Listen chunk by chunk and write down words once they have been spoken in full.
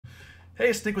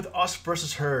Hey, stick with us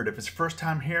versus herd. If it's first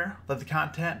time here, like the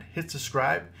content, hit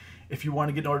subscribe. If you want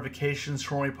to get notifications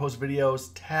from when we post videos,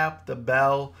 tap the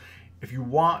bell. If you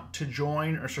want to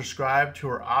join or subscribe to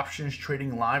our options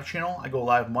trading live channel, I go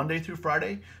live Monday through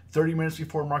Friday, 30 minutes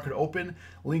before market open.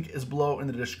 Link is below in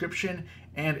the description.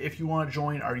 And if you want to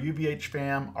join our UVH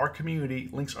fam, our community,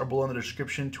 links are below in the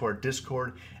description to our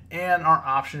Discord and our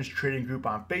options trading group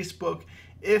on Facebook.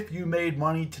 If you made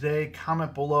money today,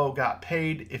 comment below, got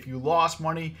paid. If you lost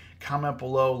money, comment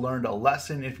below, learned a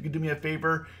lesson. If you could do me a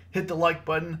favor, hit the like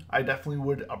button. I definitely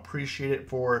would appreciate it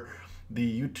for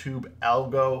the YouTube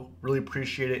algo. Really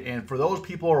appreciate it. And for those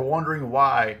people who are wondering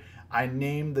why I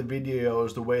name the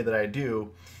videos the way that I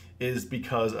do, is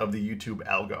because of the YouTube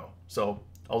algo. So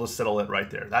I'll just settle it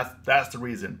right there. That's the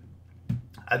reason.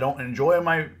 I don't enjoy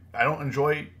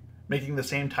making the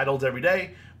same titles every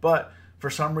day, but for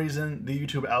some reason the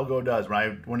YouTube algo does.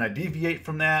 When I deviate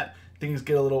from that, things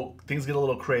get a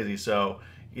little crazy. So,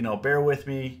 you know, bear with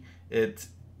me. It's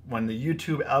when the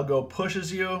YouTube algo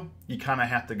pushes you, you kind of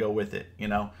have to go with it. You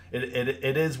know,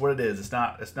 it is what it is. It's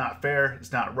not fair.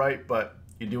 It's not right, but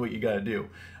you do what you got to do.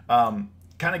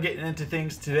 Kind of getting into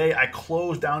things today. I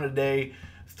closed down today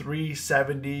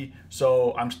 370,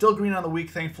 so I'm still green on the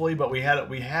week, thankfully, but we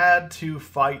had to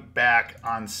fight back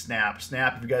on Snap.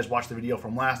 If you guys watched the video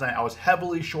from last night, I was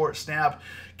heavily short Snap,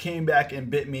 came back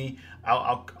and bit me.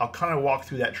 I'll kind of walk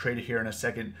through that trade here in a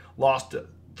second. Lost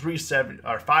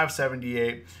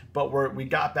 578, but we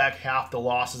got back half the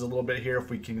losses a little bit here. If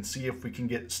we can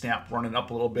get Snap running up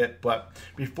a little bit. But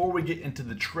before we get into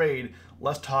the trade,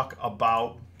 let's talk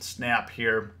about Snap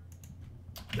here,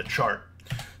 the chart.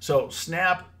 So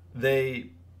Snap,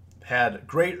 they had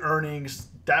great earnings,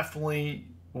 definitely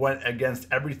went against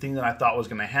everything that I thought was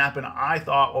going to happen. I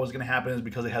thought what was going to happen is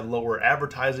because they had lower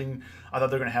advertising. I thought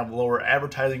they're going to have lower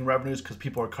advertising revenues because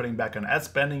people are cutting back on ad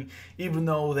spending, even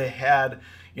though they had,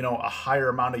 you know, a higher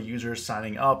amount of users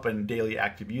signing up and daily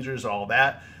active users, all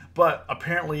that. But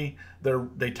apparently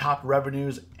they topped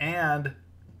revenues and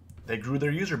they grew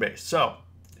their user base. So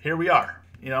here we are.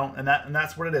 You know, and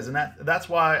that's what it is, and that's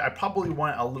why I probably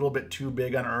went a little bit too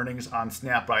big on earnings on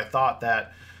Snap. But I thought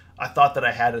that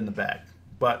I had it in the bag.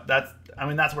 But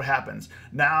that's what happens.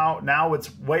 Now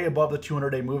it's way above the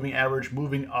 200-day moving average,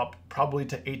 moving up probably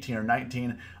to 18 or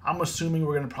 19. I'm assuming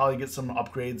we're going to probably get some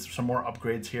more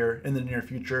upgrades here in the near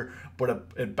future. But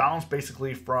it bounced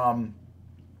basically from,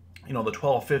 you know, the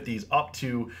 1250s up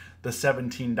to the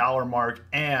 $17 mark,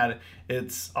 and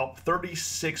it's up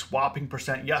 36 whopping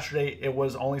percent. Yesterday it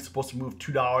was only supposed to move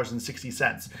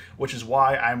 $2.60, which is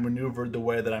why I maneuvered the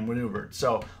way that I maneuvered.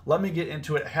 So let me get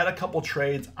into it. I had a couple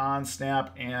trades on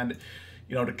Snap, and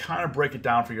you know, to kind of break it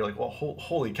down for you, like, well,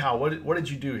 holy cow, what did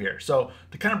you do here? So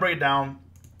to kind of break it down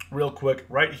real quick,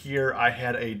 right here I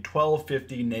had a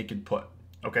 1250 naked put.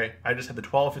 Okay, I just had the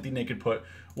 1250 naked put,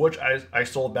 which I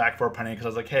sold back for a penny because I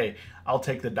was like, hey, I'll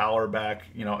take the dollar back.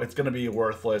 You know, it's going to be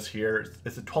worthless here.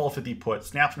 It's a 1250 put.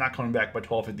 Snap's not coming back by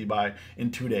 1250 buy in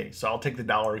 2 days. So I'll take the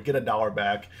dollar, get a dollar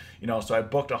back. You know, so I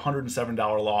booked a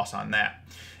 $107 loss on that.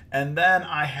 And then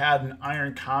I had an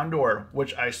iron condor,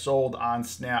 which I sold on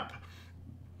Snap,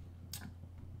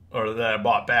 or that I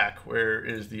bought back. Where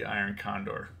is the iron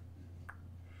condor?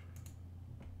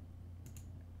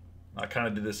 I kind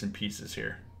of did this in pieces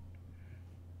here.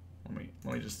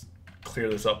 Let me just clear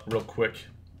this up real quick.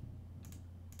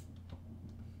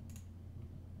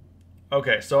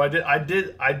 Okay, so I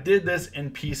did this in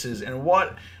pieces, and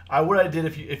what I did,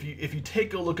 if you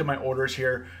take a look at my orders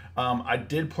here, I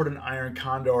did put an iron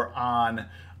condor on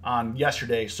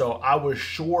yesterday, so I was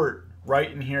short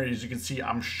right in here. As you can see,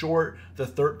 I'm short the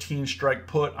 13 strike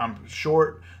put, I'm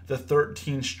short the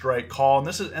 13 strike call,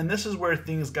 and this is where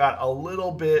things got a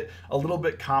little bit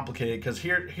complicated, because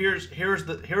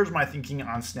here's my thinking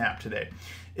on Snap today.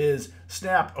 Is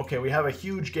Snap, okay, we have a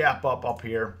huge gap up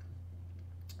here.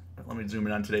 Let me zoom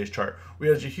in on today's chart. We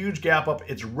have a huge gap up,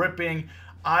 it's ripping.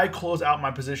 I closed out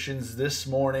my positions this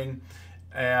morning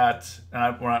at,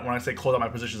 when I say close out my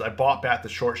positions, I bought back the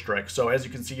short strike. So as you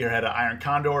can see here, I had an iron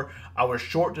condor. I was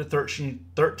short the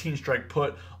 13 strike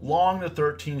put, long the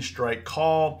 13 strike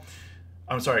call.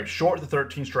 I'm sorry, short the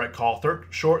 13 strike call,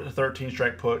 short the 13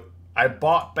 strike put. I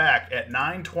bought back at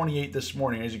 9:28 this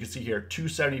morning. As you can see here,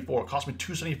 274. Cost me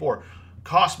 274.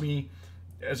 Cost me,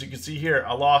 as you can see here,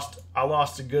 I lost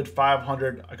a good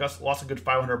 500. I lost a good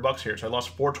 $500 here. So I lost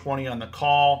 420 on the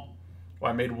call.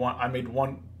 Well, I made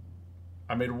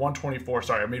 124.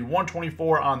 Sorry, I made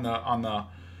 124 on the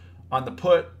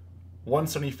put,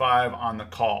 175 on the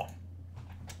call.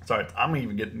 So sorry, I'm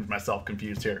even getting myself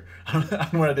confused here on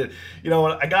what I did. You know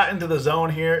what? I got into the zone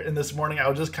here in this morning. I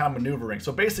was just kind of maneuvering.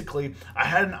 So basically, I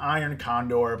had an iron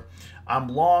condor. I'm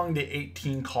long the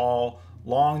 18 call,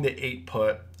 long the 8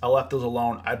 put. I left those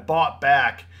alone. I bought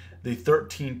back the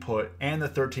 13 put and the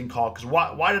 13 call. Because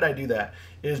why did I do that?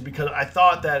 Is because I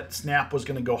thought that snap was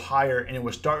going to go higher and it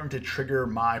was starting to trigger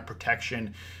my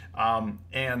protection.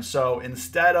 And so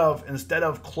instead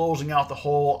of closing out the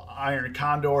whole iron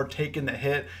condor, taking the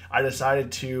hit, I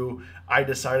decided to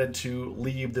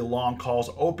leave the long calls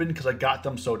open because I got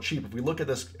them so cheap. If we look at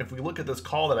this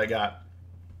call that I got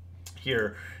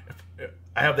here,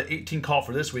 I have the 18 call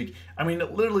for this week. I mean,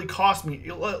 it literally cost me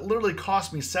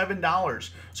 $7.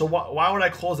 So why would I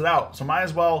close it out? So might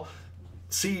as well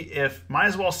see if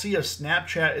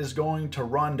Snapchat is going to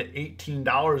run to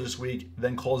 $18 this week,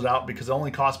 then close it out, because it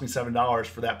only cost me $7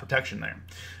 for that protection there.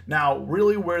 Now,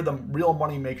 really where the real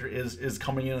money maker is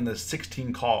coming in the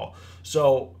 16 call.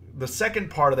 So the second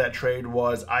part of that trade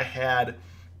was I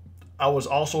was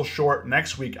also short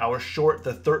next week. I was short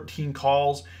the 13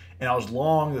 calls and I was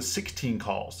long the 16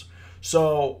 calls.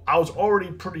 So I was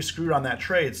already pretty screwed on that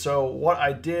trade. So what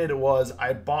I did was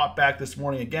I bought back this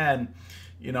morning again.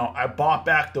 You know, I bought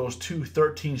back those two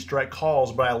 13 strike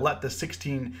calls, but I let the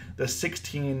 16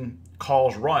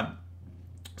 calls run.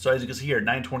 So as you can see here,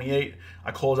 928,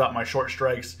 I closed out my short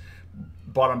strikes,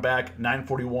 bought them back.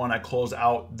 941, I closed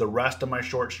out the rest of my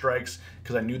short strikes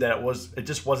because I knew that it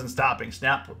just wasn't stopping.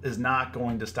 Snap is not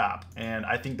going to stop, and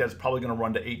I think that's probably going to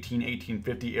run to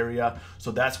 1850 area.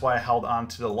 So that's why I held on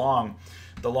to the long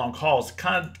calls,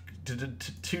 kind of to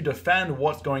defend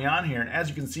what's going on here. And as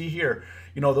you can see here,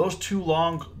 you know, those two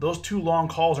long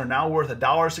calls are now worth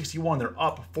 $1.61. They're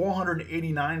up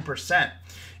 489%.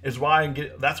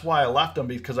 That's why I left them,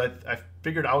 because I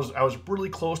figured I was really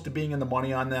close to being in the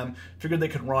money on them. Figured they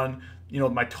could run. You know,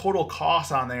 my total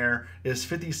cost on there is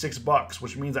 $56,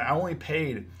 which means I only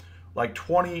paid like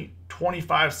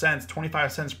 25 cents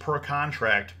per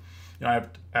contract. You know,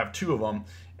 I have two of them,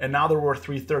 and now they're worth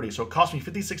 $330. So it cost me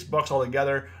 $56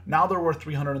 altogether. Now they're worth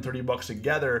 $330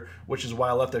 together, which is why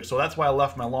I left it. So that's why I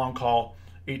left my long call,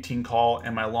 18 call,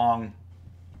 and my long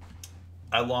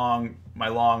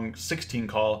 16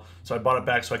 call. So I bought it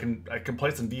back so I can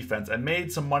play some defense. I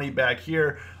made some money back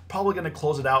here. Probably going to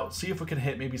close it out, see if we can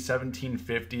hit maybe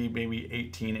 1750, maybe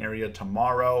 18 area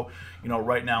tomorrow. You know,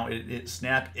 right now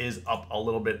Snap is up a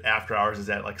little bit after hours, is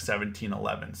at like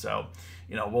 1711. So,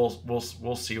 you know,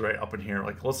 we'll see right up in here.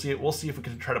 Like we'll see if we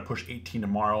can try to push 18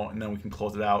 tomorrow, and then we can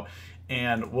close it out,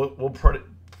 and we'll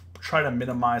try to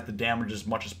minimize the damage as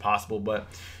much as possible. But,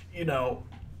 you know,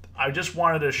 I just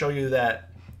wanted to show you that,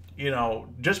 you know,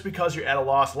 just because you're at a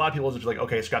loss, a lot of people are just like,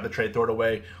 okay, scrap the trade, throw it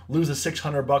away, lose the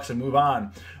 $600 and move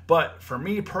on. But for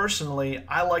me personally,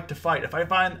 I like to fight. If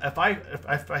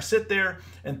I sit there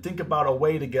and think about a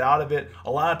way to get out of it, a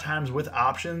lot of times with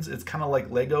options, it's kind of like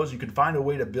Legos. You can find a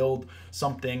way to build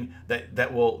something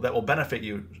that will benefit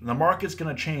you. The market's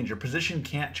going to change. Your position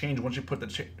can't change once you put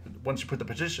the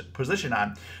position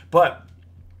on, but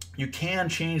you can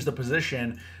change the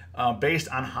position based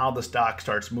on how the stock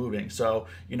starts moving. So,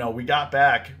 you know, we got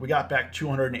back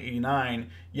 289.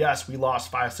 Yes, we lost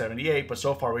 578, but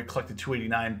so far we collected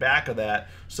 289 back of that.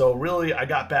 So really, I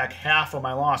got back half of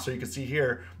my loss. So you can see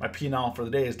here, my P&L for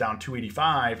the day is down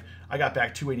 285. I got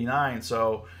back 289.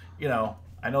 So, you know,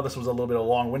 I know this was a little bit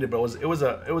long-winded, but it was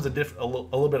a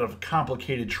little bit of a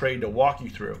complicated trade to walk you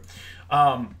through.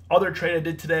 Other trade I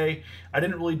did today, I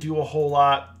didn't really do a whole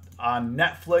lot. On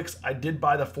Netflix, I did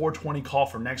buy the 420 call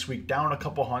for next week, down a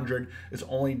couple hundred. It's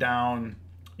only down,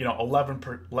 you know,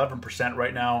 11%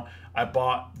 right now. I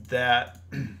bought that.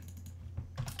 You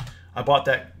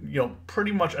know,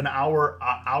 pretty much an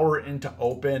hour into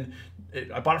open.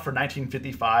 I bought it for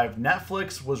 $19.55.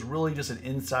 Netflix was really just an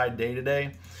inside day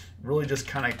today. Really just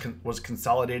kind of was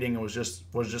consolidating and was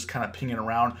just kind of pinging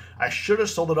around. I should have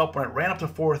sold it up when it ran up to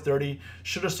 430.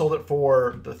 Should have sold it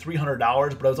for the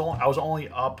 $300, but I was only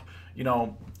up, you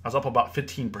know, I was up about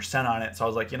 15% on it. So I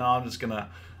was like, you know, I was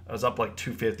up like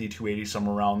 250, 280,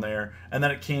 somewhere around there. And then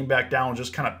it came back down,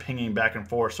 just kind of pinging back and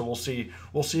forth. So we'll see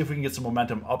if we can get some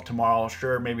momentum up tomorrow.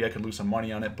 Sure, maybe I could lose some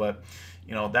money on it, but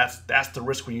you know, that's the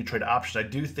risk when you trade options. I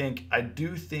do think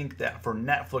that for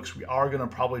Netflix, we are going to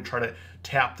probably try to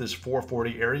tap this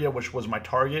 440 area, which was my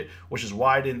target, which is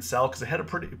why I didn't sell, because it had a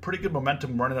pretty good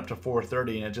momentum running up to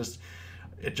 430, and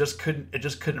it just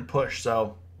couldn't push.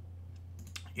 So,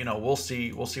 you know, we'll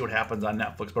see what happens on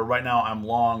Netflix. But right now I'm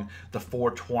long the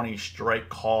 420 strike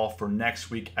call for next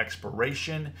week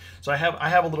expiration. So I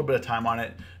have a little bit of time on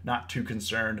it, not too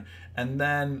concerned. And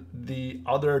then the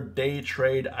other day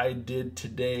trade I did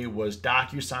today was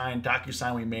DocuSign.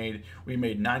 DocuSign we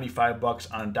made 95 bucks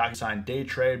on DocuSign day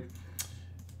trade.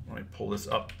 Let me pull this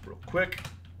up real quick.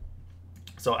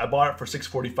 So I bought it for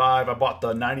 $6.45. I bought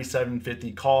the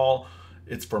 97.50 call.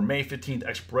 It's for May 15th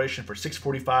expiration for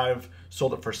 $6.45.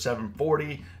 Sold it for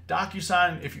 $7.40.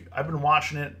 DocuSign, I've been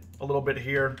watching it a little bit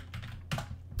here.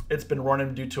 It's been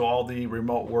running due to all the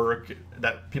remote work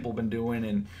that people have been doing,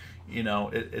 and you know,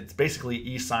 it's basically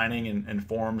e-signing and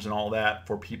forms and all that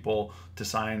for people to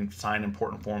sign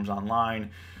important forms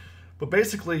online. But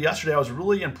basically, yesterday I was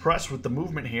really impressed with the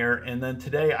movement here, and then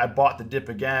today I bought the dip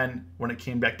again when it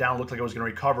came back down. It looked like I was going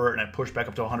to recover, and I pushed back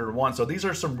up to 101. So these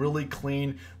are some really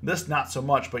clean, this not so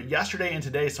much, but yesterday and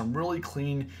today, some really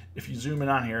clean, if you zoom in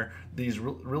on here, these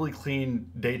really clean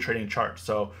day trading charts.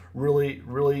 So really,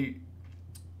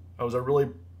 it was a really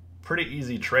pretty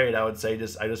easy trade, I would say.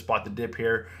 I just bought the dip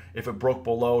here. If it broke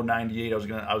below 98, I was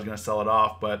gonna sell it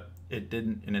off, but it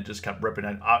didn't, and it just kept ripping.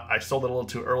 I sold it a little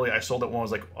too early. I sold it when it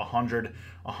was like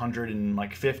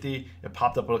 150. It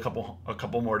popped up with a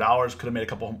couple more dollars. Could have made a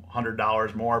couple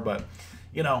 $100 more, but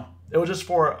you know, it was just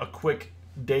for a quick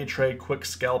day trade, quick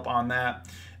scalp on that.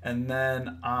 And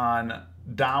then on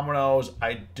Domino's,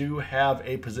 I do have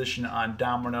a position on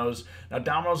Domino's. Now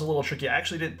Domino's is a little tricky. I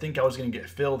actually didn't think I was gonna get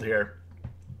filled here,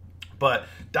 but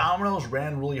Domino's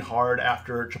ran really hard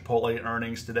after Chipotle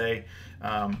earnings today.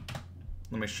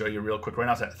 Let me show you real quick. Right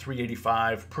now it's at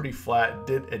 385, pretty flat.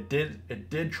 It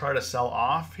did try to sell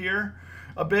off here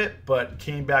a bit, but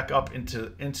came back up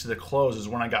into the close is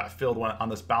when I got filled. When on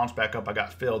this bounce back up, I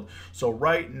got filled. So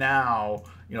right now,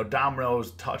 you know,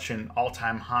 Domino's touching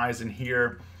all-time highs in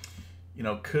here. You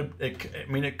know, it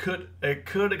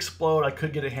could explode. I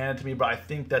could get it handed to me, but I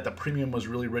think that the premium was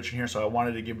really rich in here, so I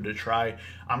wanted to give it a try.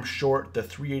 I'm short the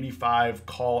 385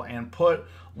 call and put,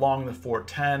 long the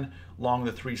 410, long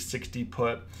the 360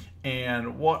 put.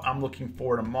 And what I'm looking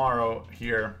for tomorrow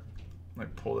here, let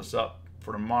me pull this up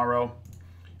for tomorrow.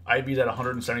 IB's at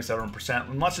 177%,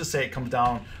 and let's just say it comes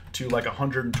down to like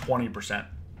 120%.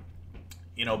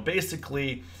 You know,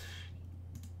 basically,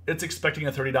 it's expecting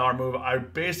a $30 move. I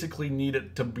basically need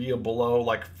it to be below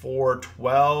like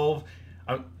 412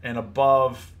 and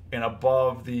above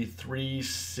the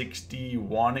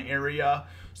 361 area.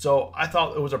 So I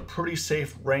thought it was a pretty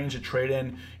safe range to trade in.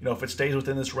 You know, if it stays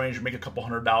within this range, make a couple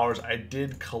 $100. I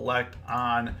did collect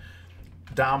on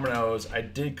Domino's. I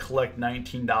did collect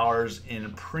 $19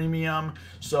 in premium.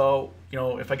 So, you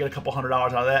know, if I get a couple $100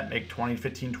 out of that, make 20,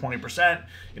 15, 20%,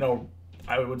 you know,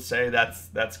 I would say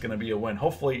that's going to be a win.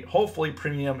 Hopefully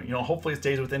premium, you know, hopefully it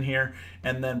stays within here,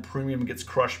 and then premium gets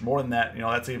crushed more than that. You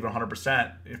know, that's even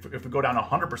 100%. If we go down to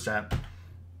 100%,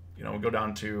 you know, we go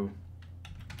down to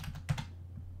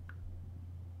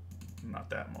not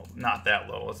that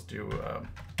low. Let's do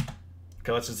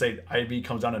okay. Let's just say IB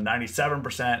comes down to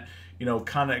 97%. You know,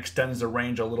 kind of extends the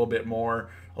range a little bit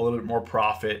more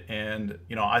profit, and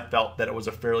you know, I felt that it was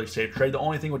a fairly safe trade. The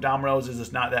only thing with Domino's is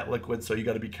it's not that liquid, so you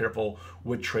got to be careful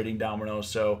with trading Domino's.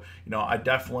 So you know, I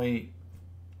definitely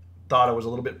thought it was a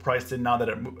little bit priced in now that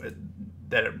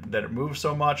it moved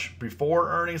so much before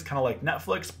earnings, kind of like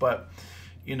Netflix. But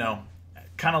you know,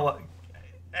 kind of like,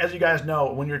 as you guys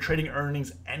know, when you're trading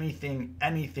earnings, anything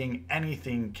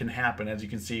can happen, as you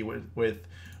can see with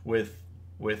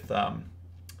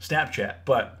Snapchat.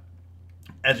 But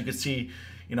as you can see,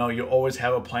 you know, you always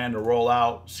have a plan to roll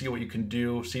out, see what you can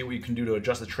do to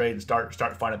adjust the trade and start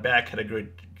finding back. Had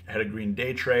a green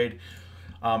day trade.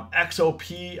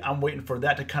 XOP, I'm waiting for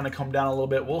that to kind of come down a little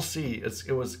bit. We'll see.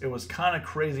 It was kind of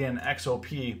crazy in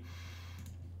XOP.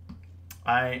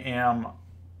 I am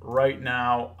right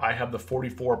now, I have the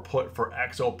 44 put for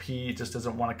XOP. It just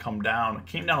doesn't want to come down. It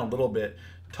came down a little bit,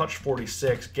 touched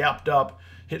 46, gapped up,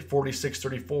 hit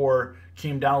 46.34,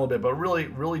 came down a little bit, but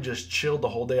really just chilled the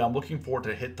whole day. I'm looking for it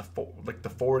to hit the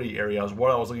 40 area is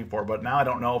what I was looking for, but now I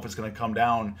don't know if it's going to come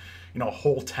down, you know, a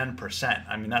whole 10%.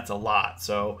 I mean, that's a lot.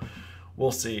 So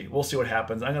we'll see what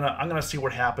happens. I'm gonna see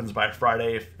what happens by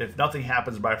Friday. If nothing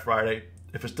happens by Friday,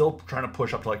 if it's still trying to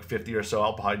push up to like 50 or so,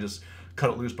 I'll probably just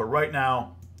cut it loose. But right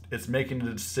now, it's making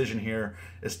the decision here.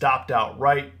 It stopped out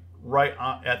right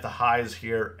at the highs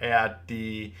here, at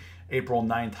the April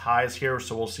 9th highs here.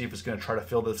 So we'll see if it's going to try to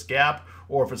fill this gap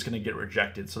or if it's going to get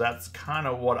rejected. So that's kind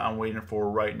of what I'm waiting for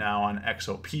right now on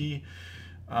XOP.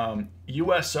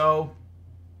 USO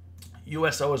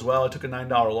USO as well. I took a $9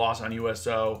 loss on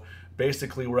USO.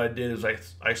 Basically what I did is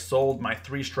I sold my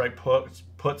 3-strike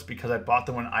puts because I bought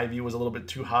them when IV was a little bit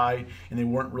too high and they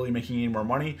weren't really making any more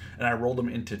money, and I rolled them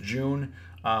into June.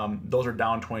 Those are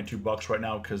down 22 bucks right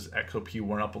now because XOP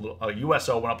went up a little,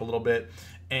 USO went up a little bit,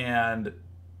 and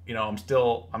you know, I'm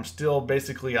still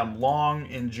basically, I'm long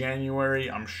in January,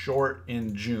 I'm short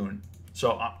in June.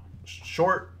 So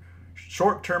short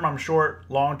term I'm short,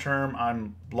 long term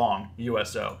I'm long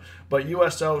USO. But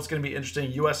USO is going to be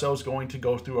interesting. USO is going to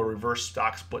go through a reverse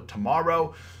stock split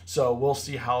tomorrow, so we'll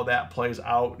see how that plays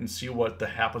out and see what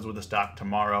happens with the stock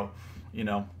tomorrow. You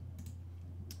know,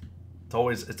 it's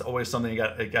always something.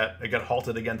 It got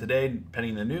halted again today,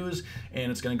 pending the news,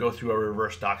 and it's going to go through a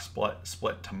reverse stock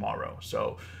split tomorrow.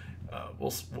 So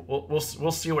we'll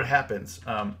see what happens.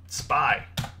 SPY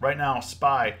right now,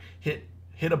 SPY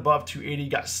hit above 280,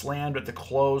 got slammed at the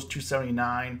close,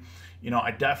 279. You know,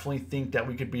 I definitely think that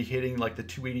we could be hitting like the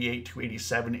 288,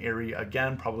 287 area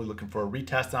again, probably looking for a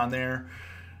retest on there.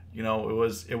 You know, it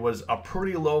was a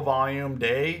pretty low volume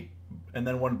day, and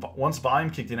then once volume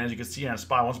kicked in, as you can see on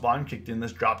SPY, once volume kicked in,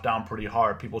 this dropped down pretty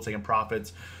hard. People taking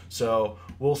profits. So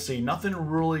we'll see. Nothing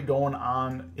really going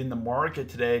on in the market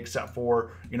today except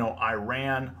for, you know,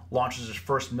 Iran launches its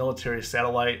first military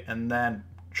satellite, and then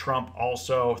Trump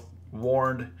also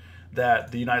warned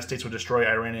that the United States would destroy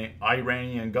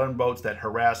Iranian gunboats that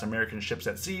harass American ships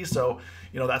at sea. So,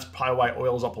 you know, that's probably why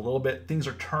oil's up a little bit. Things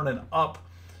are turning up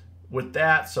with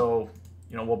that. So,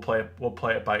 you know, we'll play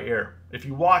it by ear. If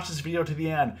you watch this video to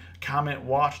the end, comment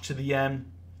watch to the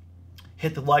end,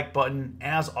 hit the like button.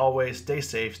 As always, stay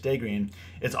safe, stay green.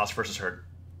 It's us versus herd.